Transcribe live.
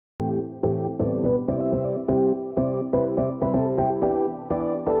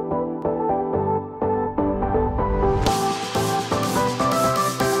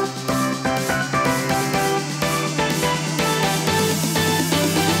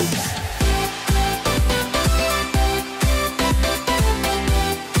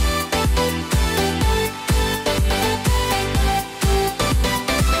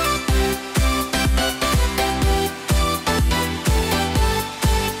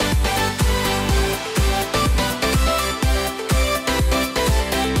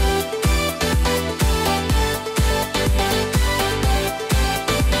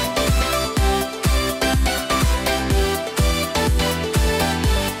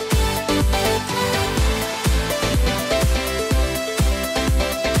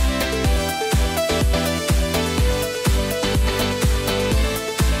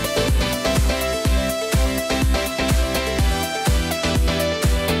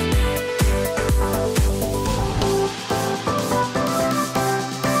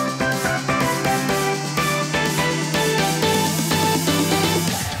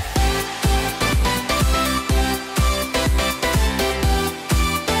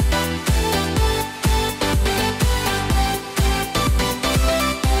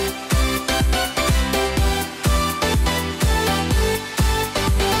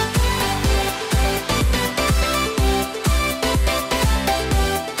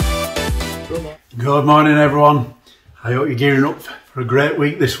Good morning, everyone. I hope you're gearing up for a great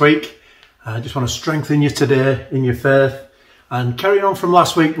week this week. I just want to strengthen you today in your faith and carry on from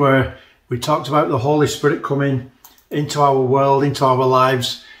last week where we talked about the Holy Spirit coming into our world, into our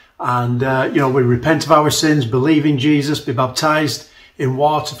lives. And, we repent of our sins, believe in Jesus, be baptised in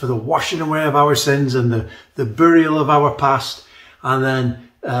water for the washing away of our sins and the burial of our past, and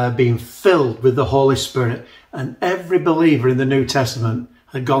then being filled with the Holy Spirit. And every believer in the New Testament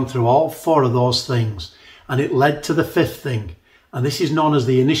had gone through all four of those things, and it led to the fifth thing, and this is known as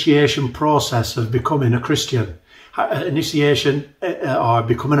the initiation process of becoming a Christian. Initiation, or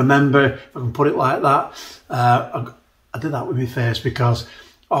becoming a member, if I can put it like that. I did that with my face because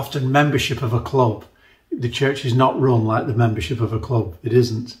often membership of a club, the church is not run like the membership of a club. It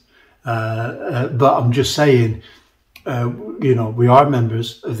isn't. But I'm just saying, we are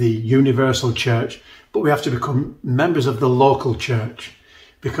members of the universal church, but we have to become members of the local church.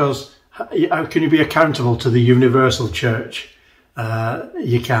 Because how can you be accountable to the universal church?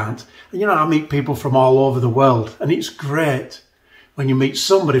 You can't. And, I meet people from all over the world, and it's great when you meet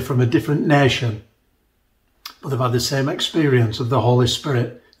somebody from a different nation, but they've had the same experience of the Holy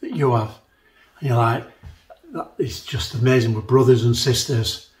Spirit that you have. And you're like, it's just amazing. We're brothers and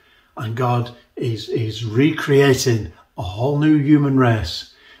sisters, and God is recreating a whole new human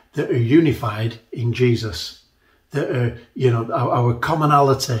race that are unified in Jesus. That our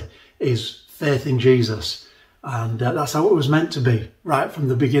commonality is faith in Jesus, and that's how it was meant to be right from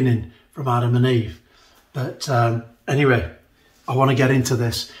the beginning, from Adam and Eve. But anyway, I want to get into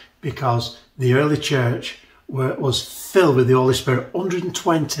this because the early church was filled with the Holy Spirit.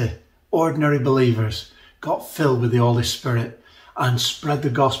 120 ordinary believers got filled with the Holy Spirit and spread the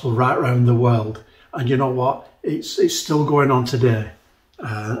gospel right around the world. And you know what? It's still going on today,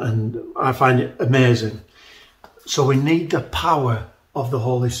 and I find it amazing. So we need the power of the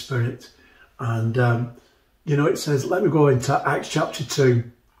Holy Spirit. And, it says, let me go into Acts chapter 2.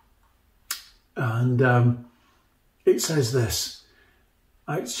 And it says this,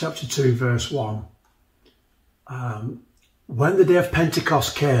 Acts chapter 2, verse 1. When the day of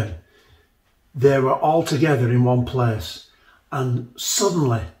Pentecost came, they were all together in one place. And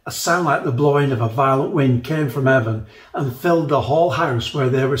suddenly a sound like the blowing of a violent wind came from heaven and filled the whole house where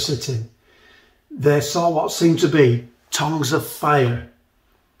they were sitting. They saw what seemed to be tongues of fire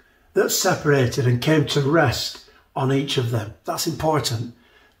that separated and came to rest on each of them. That's important.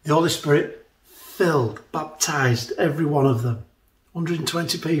 The Holy Spirit filled, baptised every one of them,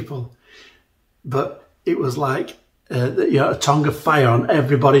 120 people. But it was like a tongue of fire on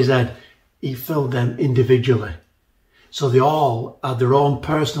everybody's head. He filled them individually. So they all had their own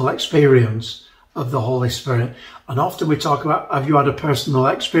personal experience of the Holy Spirit. And often we talk about, have you had a personal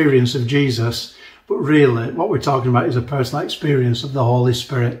experience of Jesus? But really, what we're talking about is a personal experience of the Holy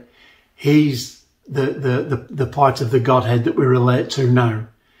Spirit. He's the part of the Godhead that we relate to now.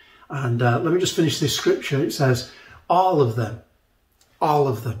 And let me just finish this scripture. It says, all of them.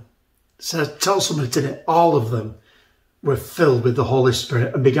 It says, tell somebody today, all of them were filled with the Holy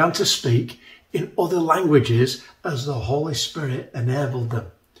Spirit and began to speak in other languages as the Holy Spirit enabled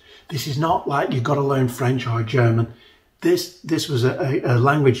them. This is not like you've got to learn French or German. This was a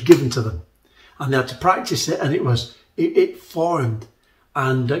language given to them. And they had to practice it, and it formed.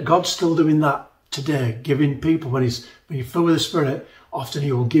 And God's still doing that today, giving people, when you're filled with the Spirit, often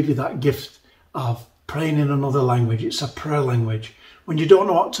He will give you that gift of praying in another language. It's a prayer language. When you don't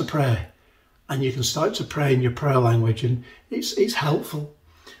know what to pray, and you can start to pray in your prayer language, and it's helpful.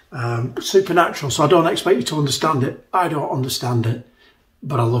 Supernatural, so I don't expect you to understand it. I don't understand it,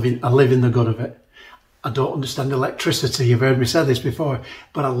 but I live in the good of it. I don't understand electricity. You've heard me say this before,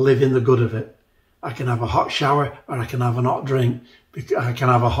 but I live in the good of it. I can have a hot shower, or I can have an hot drink. I can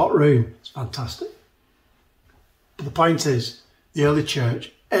have a hot room. It's fantastic. But the point is, the early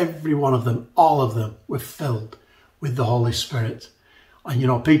church, every one of them, all of them, were filled with the Holy Spirit.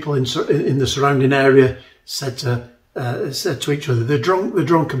 And people in the surrounding area said to each other, they're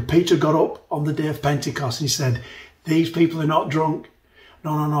drunk. And Peter got up on the day of Pentecost and he said, these people are not drunk.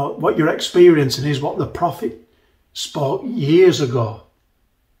 No. What you're experiencing is what the prophet spoke years ago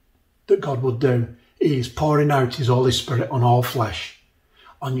that God would do. He is pouring out His Holy Spirit on all flesh,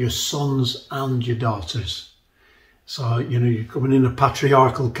 on your sons and your daughters. So, you're coming in a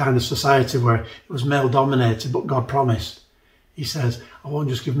patriarchal kind of society where it was male dominated, but God promised. He says, I won't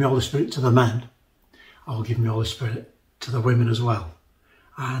just give my Holy Spirit to the men. I will give my Holy Spirit to the women as well.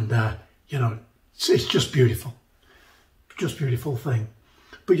 And, it's just beautiful. Just beautiful thing.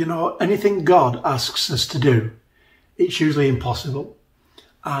 But, anything God asks us to do, it's usually impossible.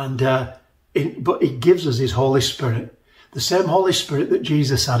 And but He gives us His Holy Spirit The same Holy Spirit that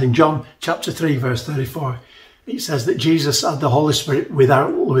Jesus had in John chapter 3, verse 34. It says that Jesus had the Holy Spirit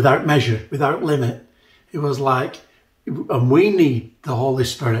without measure, without limit. It was like, and we need the Holy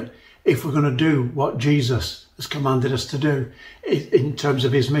Spirit if we're going to do what Jesus has commanded us to do in terms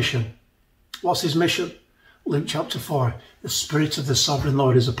of his mission. What's his mission? Luke chapter 4, the Spirit of the Sovereign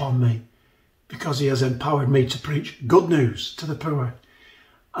Lord is upon me because he has empowered me to preach good news to the poor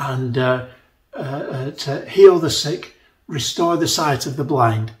and to heal the sick, restore the sight of the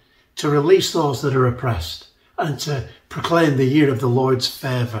blind, to release those that are oppressed, and to proclaim the year of the Lord's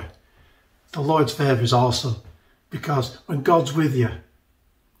favour. The Lord's favour is awesome because when God's with you,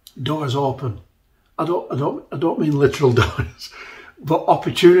 doors open. I don't mean literal doors, but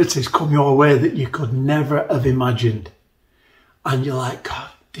opportunities come your way that you could never have imagined. And you're like, God,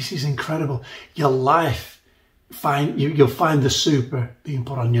 this is incredible. Your life, you'll find the super being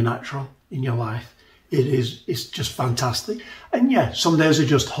put on your natural in your life. It's just fantastic. And yeah, some days are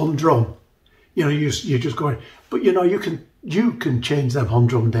just humdrum. You know, you're just going, but you know, you can change them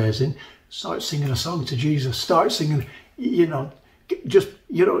humdrum days in. Start singing a song to Jesus. Start singing, you know,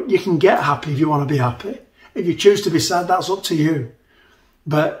 you can get happy if you want to be happy. If you choose to be sad, that's up to you.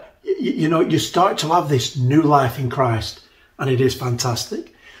 But, you know, you start to have this new life in Christ, and it is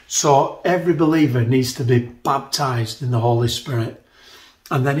fantastic. So every believer needs to be baptised in the Holy Spirit,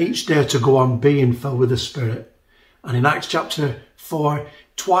 and then each day to go on being filled with the Spirit. And in Acts chapter 4,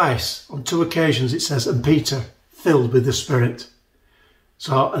 twice, on 2 occasions, it says, and Peter filled with the Spirit.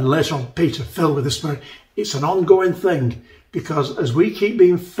 So, and later on, Peter filled with the Spirit. It's an ongoing thing, because as we keep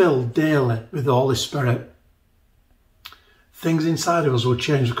being filled daily with the Holy Spirit, things inside of us will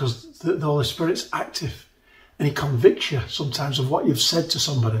change because the Holy Spirit's active and he convicts you sometimes of what you've said to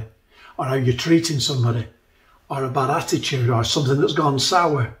somebody or how you're treating somebody or a bad attitude or something that's gone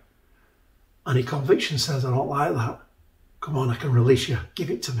sour. And he convicts you and says, I don't like that. Come on, I can release you. Give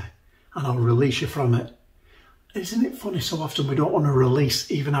it to me and I'll release you from it. Isn't it funny so often we don't want to release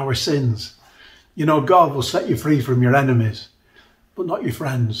even our sins? You know, God will set you free from your enemies, but not your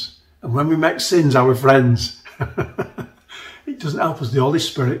friends. And when we make sins our friends, it doesn't help us. The Holy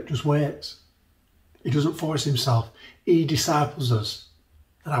Spirit just waits. He doesn't force himself. He disciples us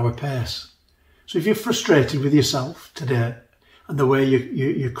at our pace. So if you're frustrated with yourself today and the way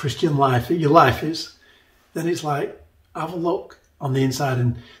your Christian life, your life is, then it's like, have a look on the inside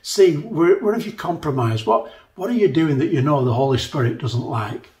and see where have you compromised? What are you doing that you know the Holy Spirit doesn't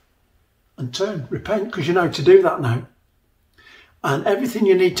like? And turn, repent, because you know how to do that now. And everything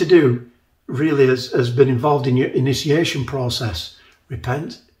you need to do really has been involved in your initiation process.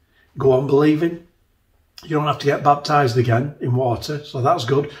 Repent, go on believing. You don't have to get baptised again in water, so that's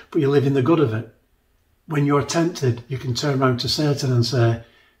good, but you live in the good of it. When you're tempted, you can turn around to Satan and say,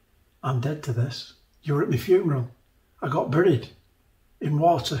 I'm dead to this. You were at my funeral. I got buried in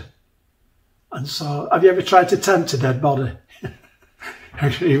water. And so, have you ever tried to tempt a dead body?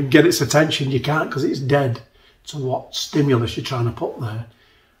 You get its attention, you can't because it's dead to what stimulus you're trying to put there.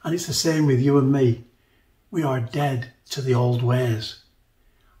 And it's the same with you and me. We are dead to the old ways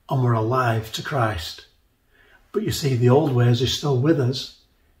and we're alive to Christ. But you see, the old ways are still with us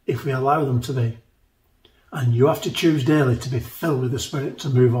if we allow them to be. And you have to choose daily to be filled with the Spirit to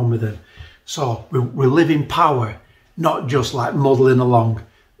move on with it. So we live in power, not just like muddling along.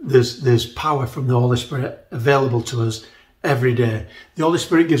 There's power from the Holy Spirit available to us every day. The Holy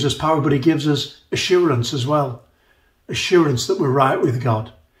Spirit gives us power, but he gives us assurance as well. Assurance that we're right with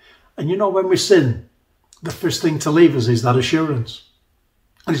God. And you know, when we sin, the first thing to leave us is that assurance.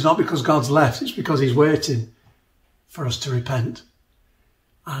 And it's not because God's left, it's because he's waiting for us to repent.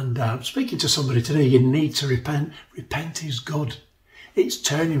 And I'm speaking to somebody today, you need to repent. Repent is good. It's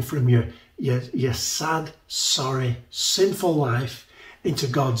turning from your sad, sorry, sinful life into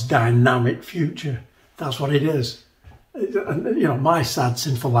God's dynamic future. That's what it is. And, you know, my sad,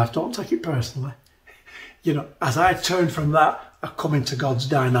 sinful life, don't take it personally. You know, as I turn from that, I come into God's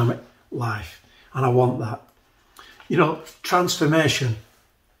dynamic life. And I want that. You know, transformation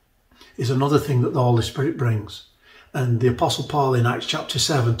is another thing that the Holy Spirit brings. And the Apostle Paul in Acts chapter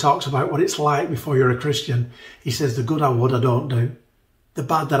 7 talks about what it's like before you're a Christian. He says, the good I would, I don't do. The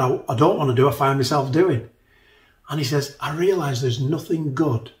bad that I don't want to do, I find myself doing. And he says, I realise there's nothing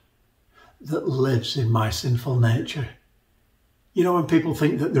good that lives in my sinful nature. You know, when people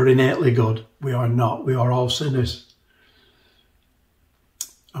think that they're innately good, we are not. We are all sinners.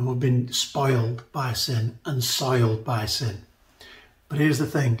 And we've been spoiled by sin and soiled by sin. But here's the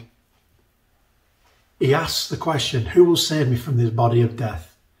thing. He asks the question, who will save me from this body of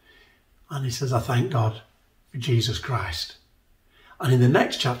death? And he says, I thank God for Jesus Christ. And in the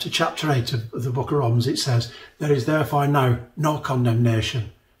next chapter, chapter 8 of the book of Romans, it says, there is therefore now no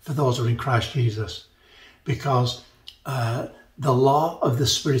condemnation for those who are in Christ Jesus, because the law of the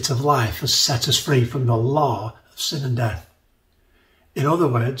Spirit of life has set us free from the law of sin and death. In other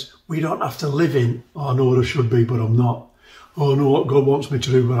words, we don't have to live in, oh, I know what I should be, but I'm not. Oh, I know what God wants me to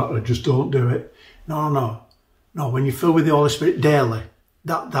do, but I just don't do it. No. When you fill with the Holy Spirit daily,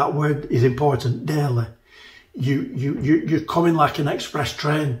 that word is important, daily. You're coming like an express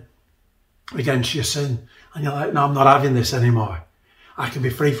train against your sin. And you're like, no, I'm not having this anymore. I can be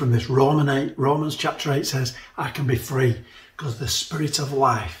free from this. Romans chapter 8 says, I can be free because the Spirit of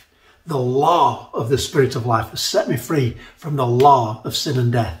life, the law of the Spirit of life has set me free from the law of sin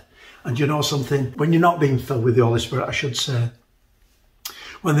and death. And you know something? When you're not being filled with the Holy Spirit, I should say,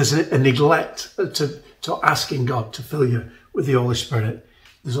 when there's a neglect to asking God to fill you with the Holy Spirit,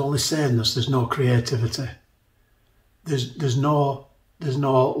 there's only sameness, there's no creativity. There's no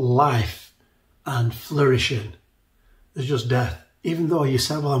life and flourishing. There's just death. Even though you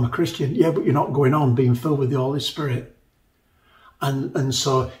say, well, I'm a Christian, yeah, but you're not going on being filled with the Holy Spirit. And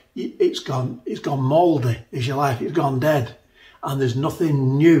so it's gone mouldy, is your life. It's gone dead. And there's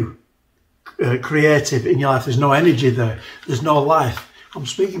nothing new, creative in your life. There's no energy there. There's no life. I'm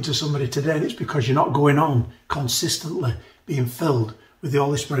speaking to somebody today, and it's because you're not going on consistently being filled with the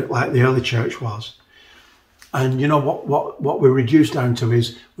Holy Spirit like the early church was. And you know what we're reduced down to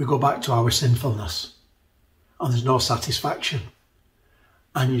is we go back to our sinfulness, and there's no satisfaction.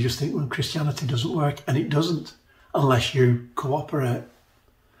 And you just think, well, Christianity doesn't work, and it doesn't unless you cooperate.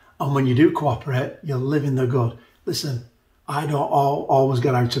 And when you do cooperate, you're living the good. Listen, I don't always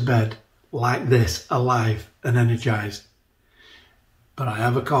get out of bed like this, alive and energized. But I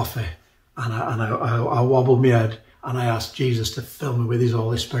have a coffee, and I wobble my head, and I ask Jesus to fill me with his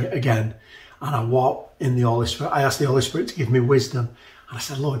Holy Spirit again. And I walk in the Holy Spirit. I ask the Holy Spirit to give me wisdom. And I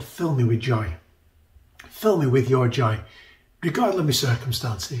said, Lord, fill me with joy. Fill me with your joy. Regardless of my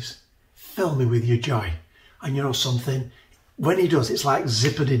circumstances, fill me with your joy. And you know something? When he does, it's like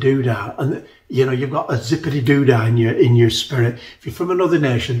zippity-doo-dah. And you know, you've got a zippity-doo-dah in your spirit. If you're from another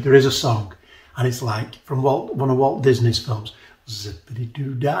nation, there is a song. And it's like from one of Walt Disney's films.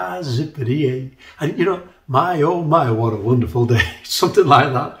 Zippity-doo-dah, zippity-yay. And you know, my, oh my, what a wonderful day. Something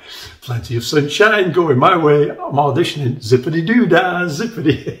like that. Plenty of sunshine going my way. I'm auditioning. Zippity-doo-dah,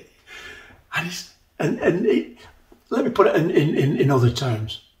 zippity-yay. And let me put it in other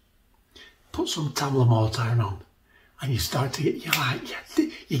terms. Put some Tamla Motown on, and you start to get,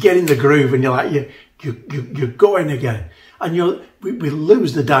 you get in the groove, and you're like, you're going again. And we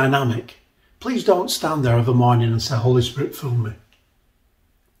lose the dynamic. Please don't stand there of a morning and say, Holy Spirit, fill me.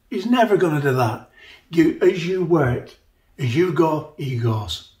 He's never going to do that. As you work, as you go, he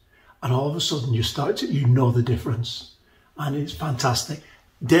goes. And all of a sudden you know the difference. And it's fantastic.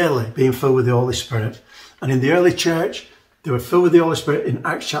 Daily being filled with the Holy Spirit. And in the early church, they were filled with the Holy Spirit in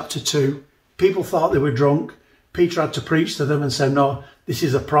Acts chapter 2. People thought they were drunk. Peter had to preach to them and say, no, this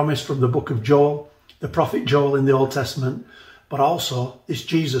is a promise from the book of Joel, the prophet Joel in the Old Testament. But also, this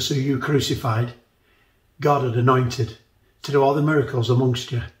Jesus who you crucified, God had anointed to do all the miracles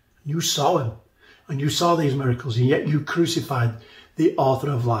amongst you. You saw him, and you saw these miracles, and yet you crucified the author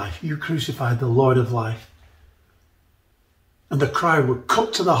of life. You crucified the Lord of life. And the crowd were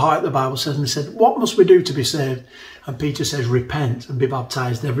cut to the heart, the Bible says, and they said, what must we do to be saved? And Peter says, repent and be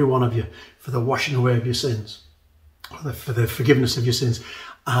baptized, every one of you, for the washing away of your sins, or for the forgiveness of your sins,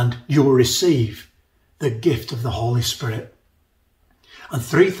 and you will receive the gift of the Holy Spirit. And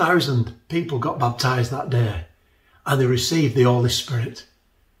 3,000 people got baptized that day, and they received the Holy Spirit.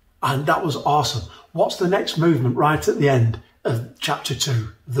 And that was awesome. What's the next movement right at the end of chapter 2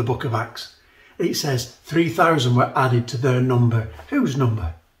 of the book of Acts? It says 3,000 were added to their number. Whose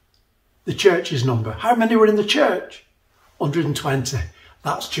number? The church's number. How many were in the church? 120.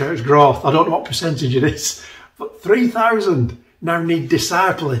 That's church growth. I don't know what percentage it is, but 3,000 now need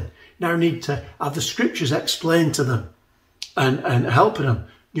discipling, now need to have the scriptures explained to them and helping them,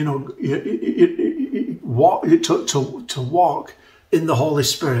 to walk in the Holy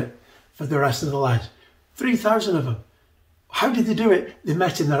Spirit for the rest of their lives. 3,000 of them. How did they do it? They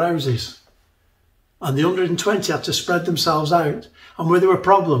met in their houses. And the 120 had to spread themselves out. And where there were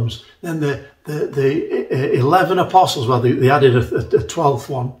problems, then the 11 apostles, well, they added a 12th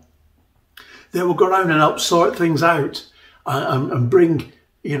one. They would go around and help sort things out and bring,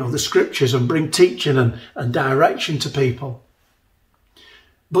 the scriptures and bring teaching and direction to people.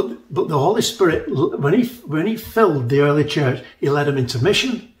 But the Holy Spirit, when he filled the early church, he led them into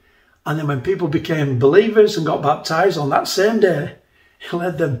mission. And then when people became believers and got baptized on that same day, he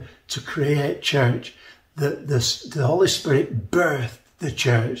led them to create church. the Holy Spirit birthed the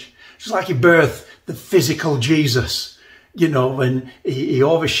church. Just like he birthed the physical Jesus, you know, when he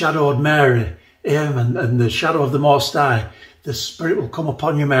overshadowed Mary, him and the shadow of the Most High. The Spirit will come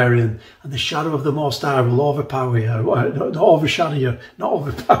upon you, Mary, and the shadow of the Most High will overpower you. Not overshadow you, not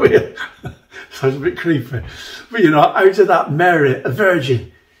overpower you. Sounds a bit creepy. But, you know, out of that, Mary, a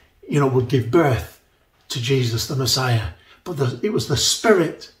virgin, you know, would give birth to Jesus, the Messiah. But it was the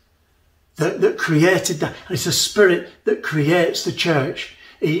Spirit that created that. And it's the Spirit that creates the church.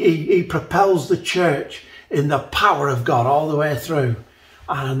 He propels the church in the power of God all the way through.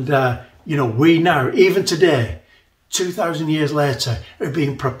 And, you know, we now, even today, 2,000 years later, are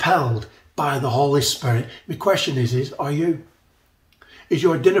being propelled by the Holy Spirit. My question is are you? Is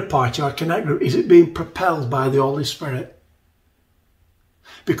your dinner party or connect group, is it being propelled by the Holy Spirit?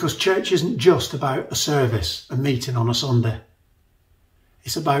 Because church isn't just about a service, a meeting on a Sunday.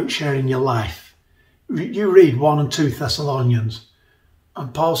 It's about sharing your life. You read 1 and 2 Thessalonians,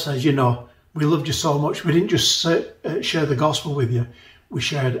 and Paul says, you know, we loved you so much. We didn't just share the gospel with you. We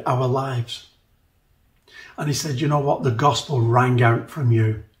shared our lives. And he said, you know what? The gospel rang out from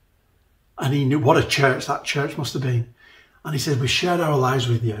you. And he knew what a church that church must have been. And he said, we shared our lives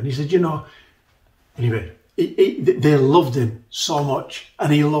with you. And he said, you know, anyway, they loved him so much.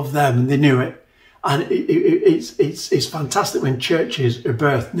 And he loved them and they knew it. And it's fantastic when churches are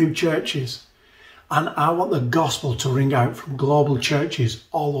birthed, new churches. And I want the gospel to ring out from global churches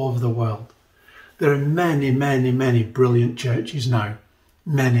all over the world. There are many, many, many brilliant churches now.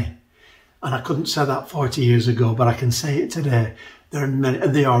 Many. And I couldn't say that 40 years ago, but I can say it today. There are many,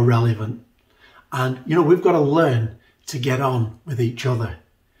 and they are relevant. And, you know, we've got to learn to get on with each other.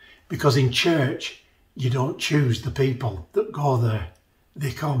 Because in church, you don't choose the people that go there.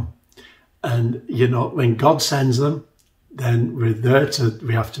 They come. And, you know, when God sends them, then we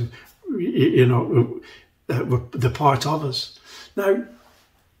have to, you know, they're part of us. Now,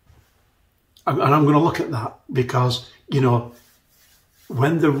 and I'm going to look at that because, you know,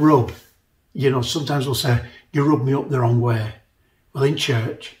 when the rub, you know, sometimes we'll say, you rub me up the wrong way. Well, in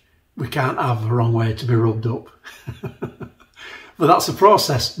church, we can't have a wrong way to be rubbed up. But that's a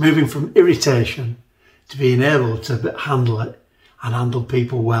process, moving from irritation to being able to handle it and handle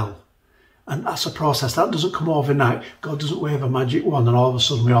people well. And that's a process. That doesn't come overnight. God doesn't wave a magic wand and all of a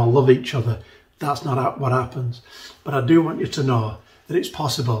sudden we all love each other. That's not what happens. But I do want you to know that it's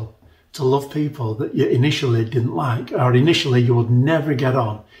possible to love people that you initially didn't like, or initially you would never get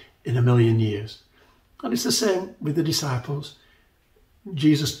on in a million years. And it's the same with the disciples.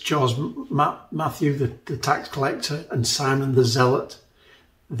 Jesus chose Matthew, the tax collector, and Simon the zealot.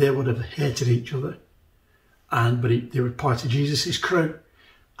 They would have hated each other. But they were part of Jesus' crew.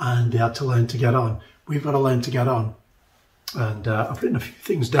 And they had to learn to get on. We've got to learn to get on. And I've written a few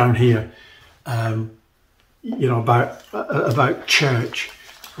things down here, you know, about church.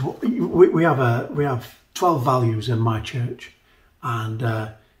 We have 12 values in my church.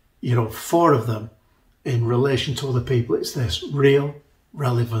 And, you know, 4 of them in relation to other people. It's this: real,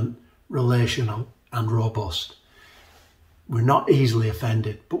 relevant, relational, and robust. We're not easily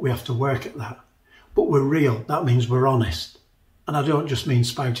offended, but we have to work at that. But we're real. That means we're honest. And I don't just mean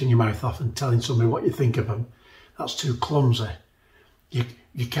spouting your mouth off and telling somebody what you think of them. That's too clumsy. You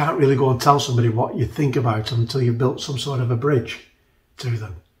can't really go and tell somebody what you think about them until you've built some sort of a bridge to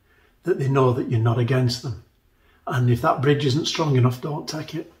them, that they know that you're not against them. And if that bridge isn't strong enough, don't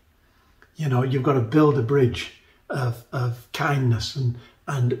take it. You know, you've got to build a bridge of kindness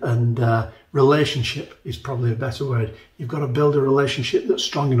and relationship is probably a better word. You've got to build a relationship that's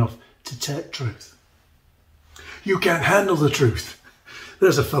strong enough to take truth. You can't handle the truth.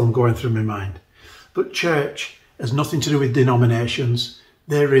 There's a film going through my mind. But church has nothing to do with denominations.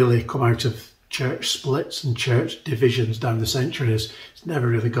 They really come out of church splits and church divisions down the centuries. It's never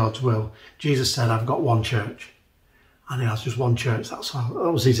really God's will. Jesus said, I've got one church. And he has just one church. That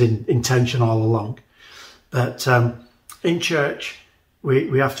was his intention all along. But in church,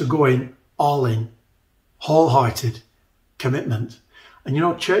 we have to go in, all in, wholehearted commitment. And you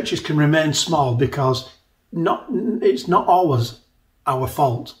know, churches can remain small because it's not always our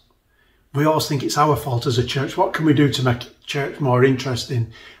fault. We always think it's our fault as a church. What can we do to make church more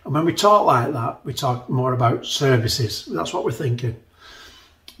interesting? And when we talk like that, we talk more about services. That's what we're thinking.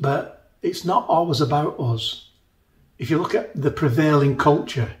 But it's not always about us. If you look at the prevailing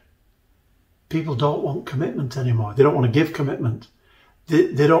culture, people don't want commitment anymore. They don't want to give commitment.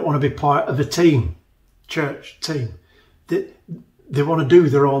 They don't want to be part of a team, church team. They want to do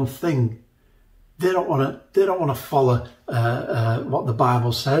their own thing. They don't want to follow what the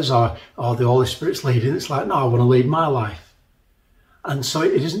Bible says or the Holy Spirit's leading. It's like, no, I want to lead my life. And so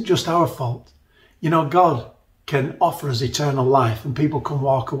it isn't just our fault. You know, God can offer us eternal life and people can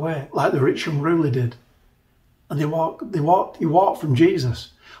walk away like the rich young ruler did. And he walked from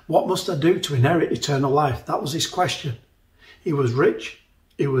Jesus. What must I do to inherit eternal life? That was his question. He was rich,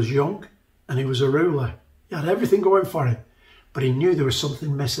 he was young, and he was a ruler. He had everything going for him, but he knew there was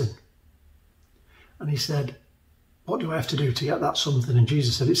something missing. And he said, what do I have to do to get that something? And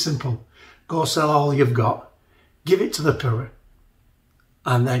Jesus said, it's simple. Go sell all you've got, give it to the poor,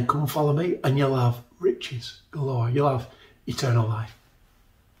 and then come follow me, and you'll have riches galore. You'll have eternal life.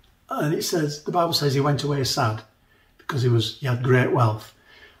 And it says, the Bible says he went away sad because he had great wealth.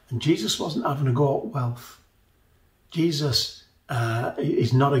 And Jesus wasn't having a go at wealth. Jesus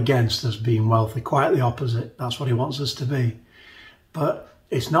is not against us being wealthy, quite the opposite. That's what he wants us to be. But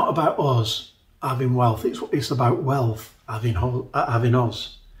it's not about us having wealth. It's about wealth having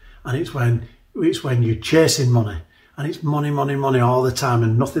us. And it's when you're chasing money, and it's money, money, money all the time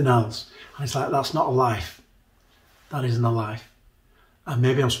and nothing else. And it's like, that's not a life. That isn't a life. And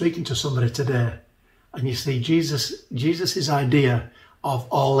maybe I'm speaking to somebody today, and you see Jesus's idea of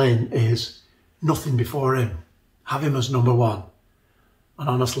all in is nothing before him. Have him as number one. And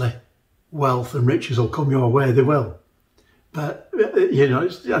honestly, wealth and riches will come your way, they will. But, you know,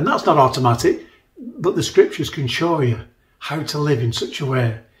 and that's not automatic, but the scriptures can show you how to live in such a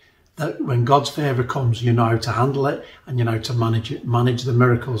way that when God's favour comes, you know how to handle it and you know how to manage it, manage the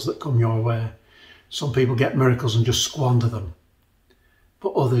miracles that come your way. Some people get miracles and just squander them,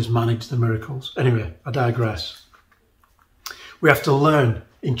 but others manage the miracles. Anyway, I digress. We have to learn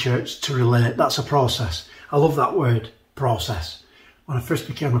in church to relate. That's a process. I love that word, process. When I first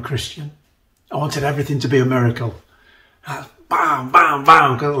became a Christian, I wanted everything to be a miracle. Bam, bam,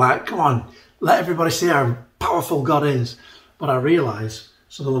 bam. Like, come on, let everybody see how powerful God is. But I realise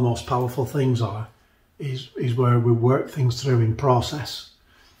some of the most powerful things is where we work things through in process.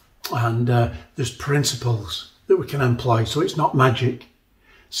 And there's principles that we can employ. So it's not magic.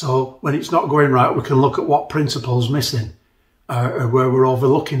 So when it's not going right, we can look at what principle's missing, or where we're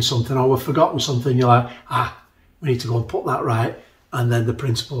overlooking something, or we've forgotten something. You're like, we need to go and put that right, and then the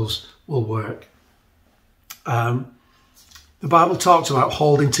principles will work. The Bible talks about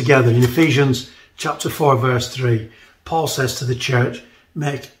holding together. In Ephesians chapter 4, verse 3, Paul says to the church,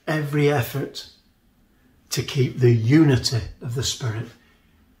 make every effort to keep the unity of the Spirit.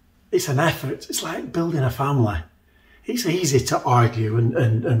 It's an effort. It's like building a family. It's easy to argue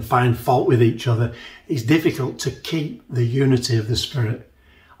and find fault with each other. It's difficult to keep the unity of the Spirit.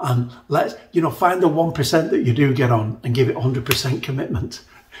 And find the 1% that you do get on and give it 100% commitment.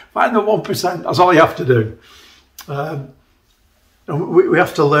 Find the 1%. That's all you have to do. And we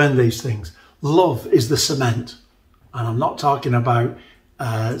have to learn these things. Love is the cement. And I'm not talking about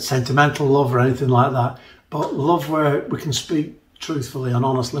sentimental love or anything like that, but love where we can speak truthfully and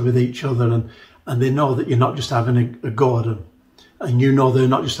honestly with each other, and they know that you're not just having a go at them, and you know they're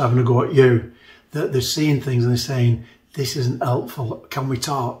not just having a go at you. They're seeing things and they're saying, this isn't helpful. Can we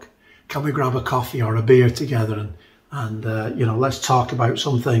talk? Can we grab a coffee or a beer together and let's talk about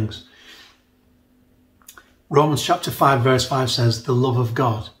some things. Romans chapter 5 verse 5 says, the love of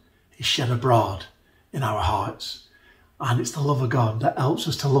God is shed abroad in our hearts. And it's the love of God that helps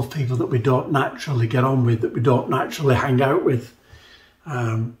us to love people that we don't naturally get on with, that we don't naturally hang out with.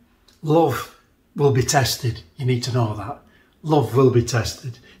 Love will be tested. You need to know that. Love will be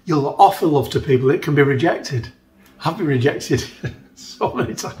tested. You'll offer love to people. It can be rejected. I've been rejected so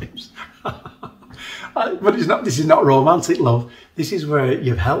many times. But this is not romantic love. This is where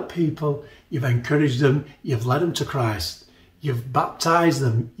you've helped people, you've encouraged them, you've led them to Christ, you've baptized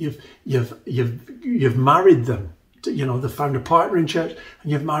them, you've married them. They found a partner in church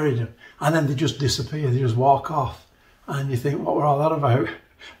and you've married them, and then they just disappear. They just walk off, and you think, what were all that about?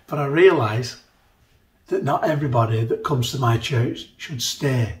 But I realise that not everybody that comes to my church should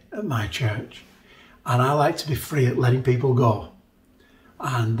stay at my church, and I like to be free at letting people go.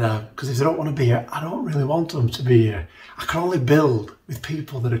 And because if they don't want to be here, I don't really want them to be here. I can only build with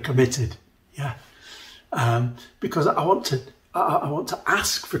people that are committed, because I want to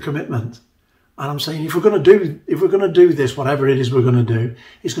ask for commitment. And I'm saying, if we're going to do this, whatever it is we're going to do,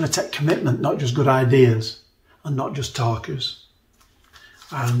 it's going to take commitment, not just good ideas and not just talkers.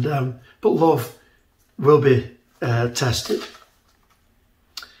 And but love will be tested,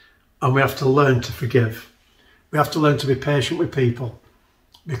 and we have to learn to forgive. We have to learn to be patient with people,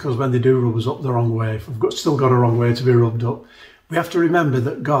 because when they do rub us up the wrong way, if we've still got a wrong way to be rubbed up, we have to remember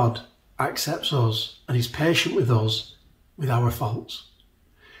that God accepts us and He's patient with us with our faults.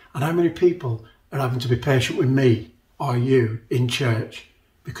 And how many people are having to be patient with me or you in church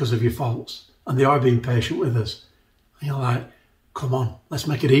because of your faults? And they are being patient with us. And you're like, come on, let's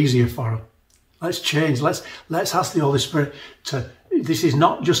make it easier for them. Let's change. Let's ask the Holy Spirit to, this is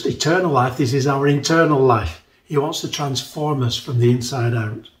not just eternal life, this is our internal life. He wants to transform us from the inside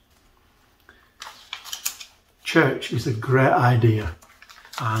out. Church is a great idea.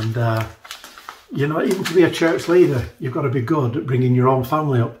 And, you know, even to be a church leader, you've got to be good at bringing your own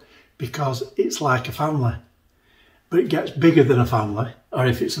family up, because it's like a family. But it gets bigger than a family, or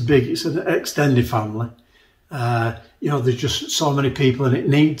if it's it's an extended family. You know, there's just so many people, and it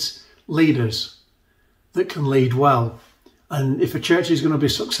needs leaders that can lead well. And if a church is going to be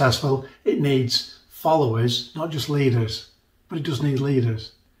successful, it needs followers, not just leaders, but it does need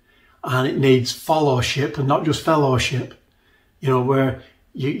leaders. And it needs fellowship and not just fellowship, you know, where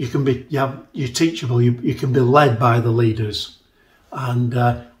you can be, you're teachable, you can be led by the leaders. And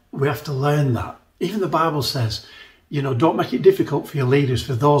we have to learn that. Even the Bible says, you know, don't make it difficult for your leaders,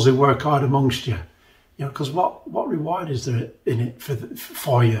 for those who work hard amongst you. You know, because what reward is there in it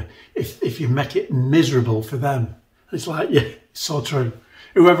for you if you make it miserable for them? It's like, yeah, it's so true.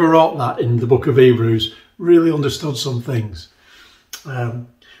 Whoever wrote that in the book of Hebrews really understood some things.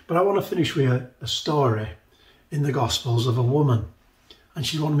 But I want to finish with a story in the Gospels of a woman. And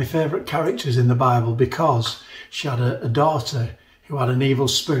she's one of my favourite characters in the Bible, because she had a daughter who had an evil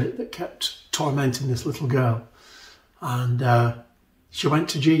spirit that kept tormenting this little girl. And she went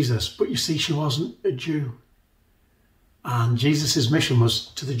to Jesus, but you see, she wasn't a Jew. And Jesus' mission was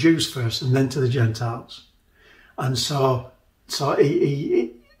to the Jews first and then to the Gentiles. And so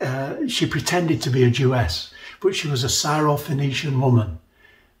she pretended to be a Jewess, but she was a Syro-Phoenician woman.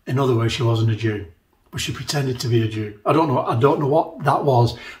 In other words, she wasn't a Jew, but she pretended to be a Jew. I don't know what that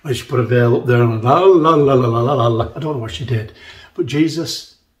was, when she put a veil up there and la la la la la la la. I don't know what she did, but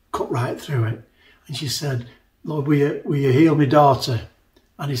Jesus cut right through it. And she said, Lord, will you heal my daughter?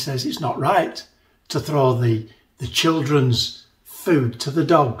 And he says, it's not right to throw the children's food to the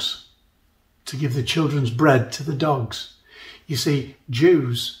dogs, to give the children's bread to the dogs. You see,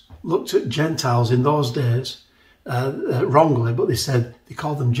 Jews looked at Gentiles in those days wrongly, but they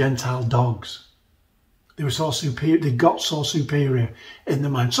called them Gentile dogs. They were so superior, they got so superior in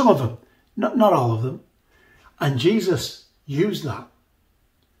their mind. Some of them, not all of them. And Jesus used that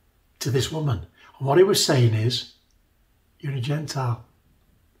to this woman. And what he was saying is, you're a Gentile.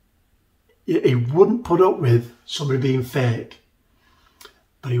 He wouldn't put up with somebody being fake.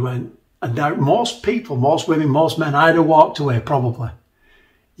 But he went, and now most people, most women, most men, I'd have walked away probably.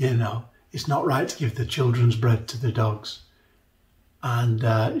 You know, it's not right to give the children's bread to the dogs.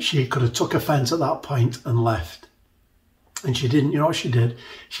 And she could have took offence at that point and left. And she didn't. You know what she did?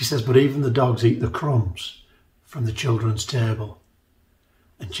 She says, but even the dogs eat the crumbs from the children's table.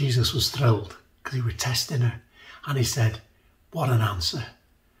 And Jesus was thrilled, because he was testing her. And he said, what an answer.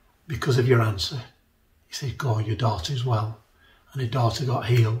 Because of your answer. He said, go, your daughter is well. And her daughter got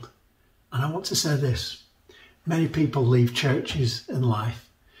healed. And I want to say this. Many people leave churches in life,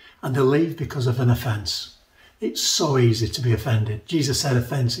 and they leave because of an offence. It's so easy to be offended. Jesus said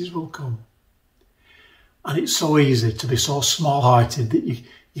offences will come. And it's so easy to be so small-hearted that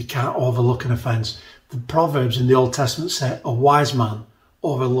you can't overlook an offence. The Proverbs in the Old Testament say a wise man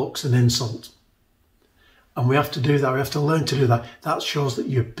overlooks an insult. And we have to do that. We have to learn to do that. That shows that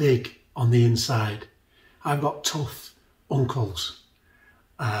you're big on the inside. I've got tough uncles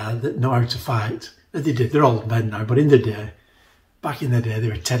that know how to fight. They're old men now, but back in the day, they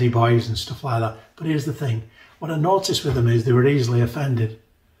were teddy boys and stuff like that. But here's the thing. What I noticed with them is they were easily offended.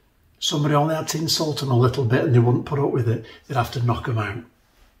 Somebody only had to insult them a little bit and they wouldn't put up with it. They'd have to knock them out.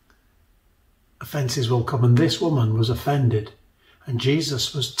 Offences will come. And this woman was offended. And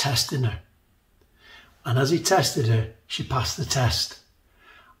Jesus was testing her. And as he tested her, she passed the test.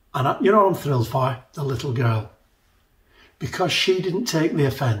 And you know what I'm thrilled for? The little girl. Because she didn't take the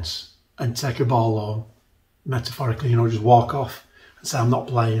offence and take a ball home, metaphorically, you know, just walk off and say, I'm not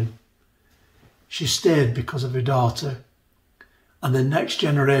playing. She stayed because of her daughter. And the next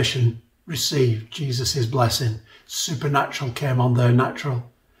generation received Jesus' blessing. Supernatural came on their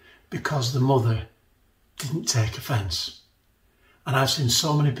natural, because the mother didn't take offence. And I've seen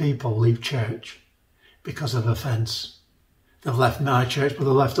so many people leave church because of offence. They've left my church, but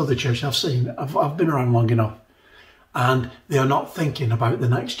they've left other churches. I've been around long enough. And they are not thinking about the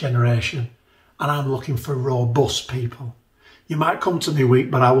next generation. And I'm looking for robust people. You might come to me weak,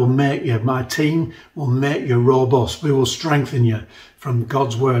 but I will make you, my team will make you robust. We will strengthen you from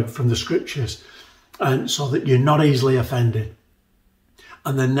God's word, from the scriptures, and so that you're not easily offended.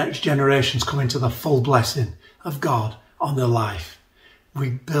 And the next generations come into the full blessing of God on their life. We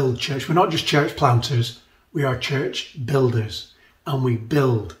build church. We're not just church planters. We are church builders. And we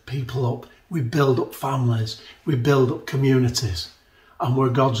build people up. We build up families. We build up communities. And we're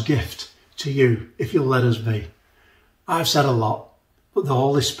God's gift to you if you'll let us be. I've said a lot, but the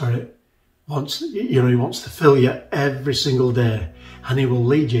Holy Spirit wants, He wants to fill you every single day, and He will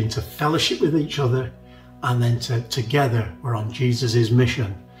lead you into fellowship with each other, and then together we're on Jesus'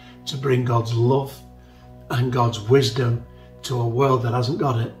 mission to bring God's love and God's wisdom to a world that hasn't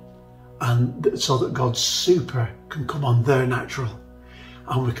got it, and so that God's super can come on their natural,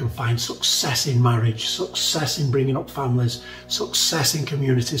 and we can find success in marriage, success in bringing up families, success in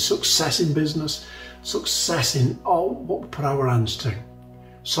communities, success in business, success in all what we put our hands to.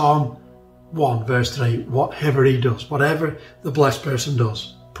 Psalm 1 verse 3, whatever he does, whatever the blessed person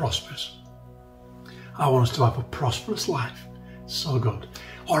does, prospers. I want us to have a prosperous life. So good.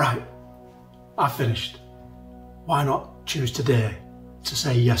 All right, I've finished. Why not choose today to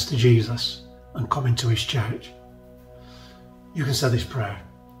say yes to Jesus and come into his church? You can say this prayer.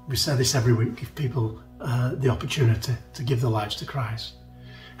 We say this every week, give people the opportunity to give their lives to Christ.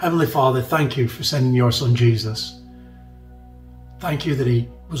 Heavenly Father, thank you for sending your son Jesus. Thank you that he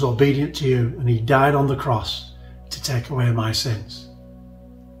was obedient to you and he died on the cross to take away my sins.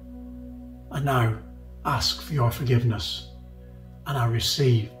 And now ask for your forgiveness, and I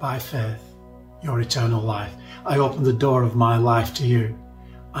receive by faith your eternal life. I open the door of my life to you,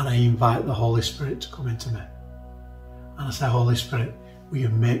 and I invite the Holy Spirit to come into me. And I say, Holy Spirit, will you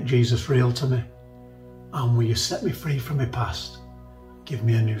make Jesus real to me? And will you set me free from my past? Give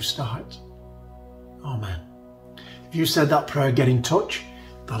me a new start. Amen. If you said that prayer, get in touch.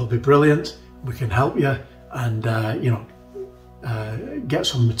 That'll be brilliant. We can help you and, get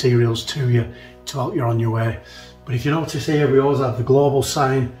some materials to you to help you on your way. But if you notice here, we always have the global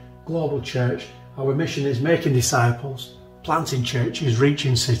sign, Global Church. Our mission is making disciples, planting churches,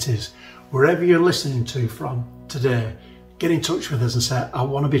 reaching cities. Wherever you're listening to from today, get in touch with us and say, I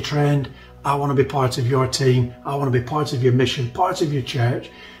want to be trained. I want to be part of your team. I want to be part of your mission, part of your church.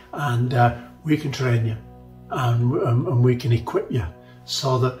 And we can train you and we can equip you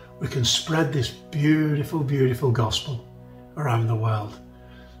so that we can spread this beautiful, beautiful gospel around the world.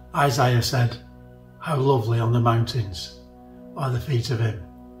 Isaiah said, how lovely on the mountains are the feet of him,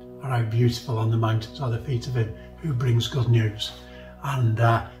 or how beautiful on the mountains are the feet of him who brings good news. And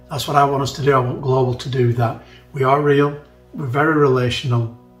that's what I want us to do. I want Global to do that. We are real, we're very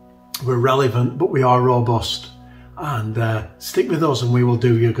relational, we're relevant, but we are robust. And stick with us and we will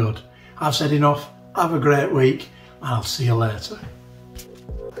do you good. I've said enough. Have a great week, and I'll see you later.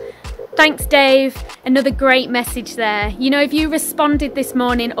 Thanks, Dave. Another great message there. You know, if you responded this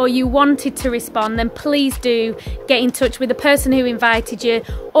morning or you wanted to respond, then please do get in touch with the person who invited you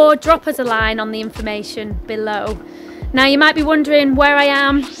or drop us a line on the information below. Now, you might be wondering where I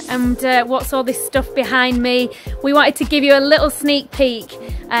am and what's all this stuff behind me. We wanted to give you a little sneak peek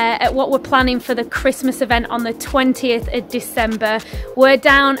at what we're planning for the Christmas event on the 20th of December. We're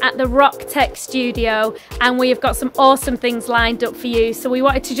down at the Rock Tech studio and we have got some awesome things lined up for you. So we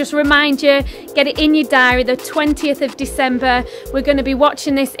wanted to just remind you, get it in your diary, the 20th of December. We're going to be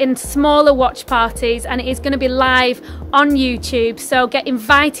watching this in smaller watch parties and it is going to be live on YouTube. So get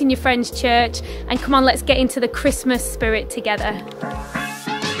inviting your friends' church and come on, let's get into the Christmas spirit together.